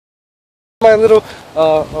My little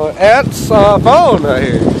aunt's phone right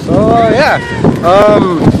here. So yeah,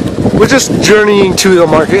 we're just journeying to the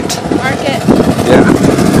market. Yeah,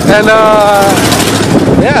 and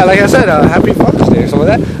yeah, like I said, happy Father's Day or something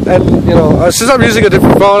like that. And you know, since I'm using a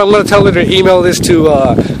different phone, I'm gonna tell her to email this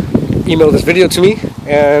video to me.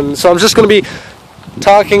 And so I'm just gonna be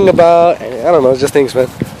talking about, I don't know, just things, man.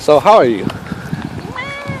 So how are you?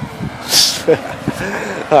 Look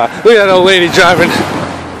at that old lady driving.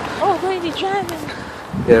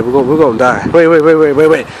 Yeah, we're gonna die.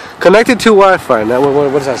 Wait. Connected to Wi-Fi. Now,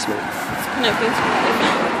 what does that mean? Connected to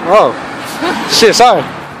Wi-Fi. Oh, shit. Sorry.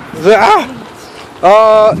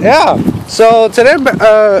 Yeah. So today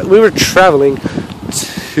we were traveling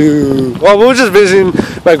to. Well, we were just visiting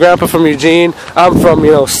my grandpa from Eugene. I'm from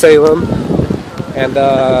Salem, and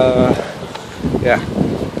yeah.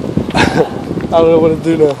 I don't know what to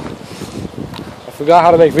do now. I forgot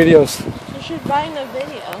how to make videos. You should Vine a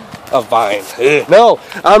video. Of Vine. No,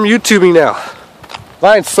 I'm YouTubing now.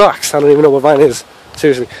 Vine sucks. I don't even know what Vine is.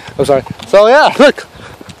 Seriously. I'm sorry. So yeah, look.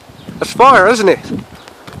 That's fire, isn't it?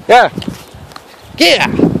 Yeah. Yeah.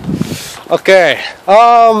 Okay.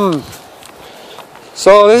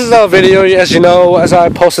 So this is a video, as you know, as I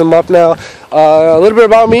post them up now. A little bit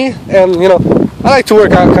about me, and I like to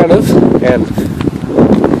work out kind of. And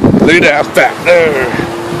look at that fat.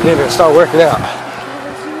 Need to start working out.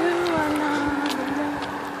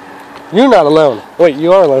 You're not alone. Wait,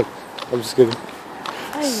 you are alone. I'm just kidding.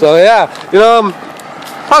 So yeah,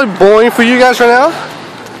 probably boring for you guys right now.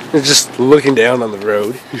 You're just looking down on the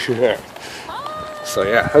road. So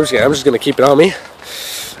yeah, I'm just gonna keep it on me.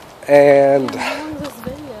 And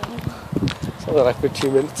something like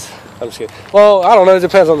 15 minutes. I'm just kidding. Well, I don't know. It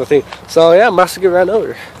depends on the thing. So yeah, I'm about to get ran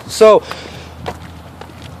over. So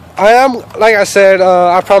I am, like I said,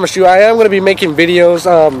 I promised you, I am gonna be making videos,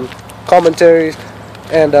 commentaries.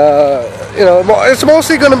 And it's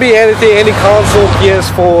mostly going to be anything, any console,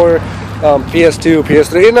 PS4, PS2,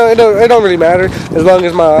 PS3. It don't really matter as long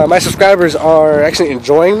as my subscribers are actually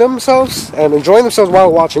enjoying themselves and enjoying themselves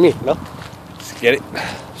while watching me. Just get it.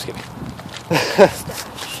 Just kidding.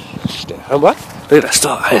 What? Look at that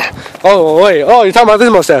stuff. Oh wait. Oh, you're talking about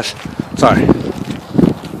this mustache? Sorry.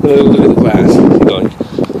 Look at the glass. Keep going.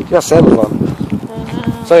 You got sandals on.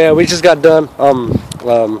 So yeah, we just got done.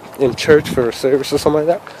 In church for a service or something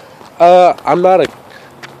like that. I'm not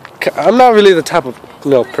really the type of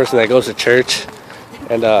person that goes to church.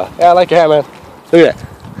 And yeah, I like your hat, man. Look at that.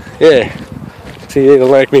 Yeah. See, you don't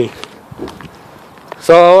like me.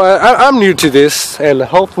 So I'm new to this, and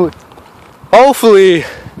hopefully I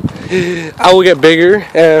will get bigger,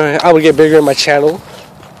 and I will get bigger in my channel.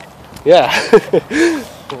 Yeah.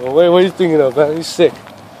 Well, what are you thinking of, man? You're sick.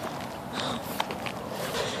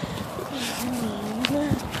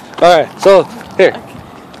 Alright, so, here.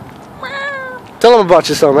 Tell them about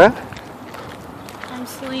yourself, man. I'm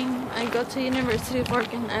Celine. I go to University of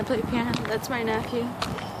Oregon. I play piano. That's my nephew.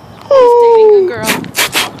 He's dating a girl.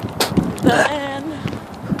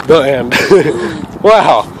 The end.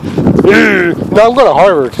 Wow. No, I'm going to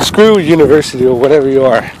Harvard. Screw university or whatever you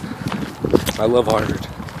are. I love Harvard.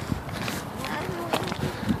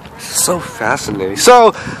 So fascinating.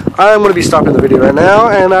 So, I'm going to be stopping the video right now,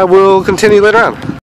 and I will continue later on.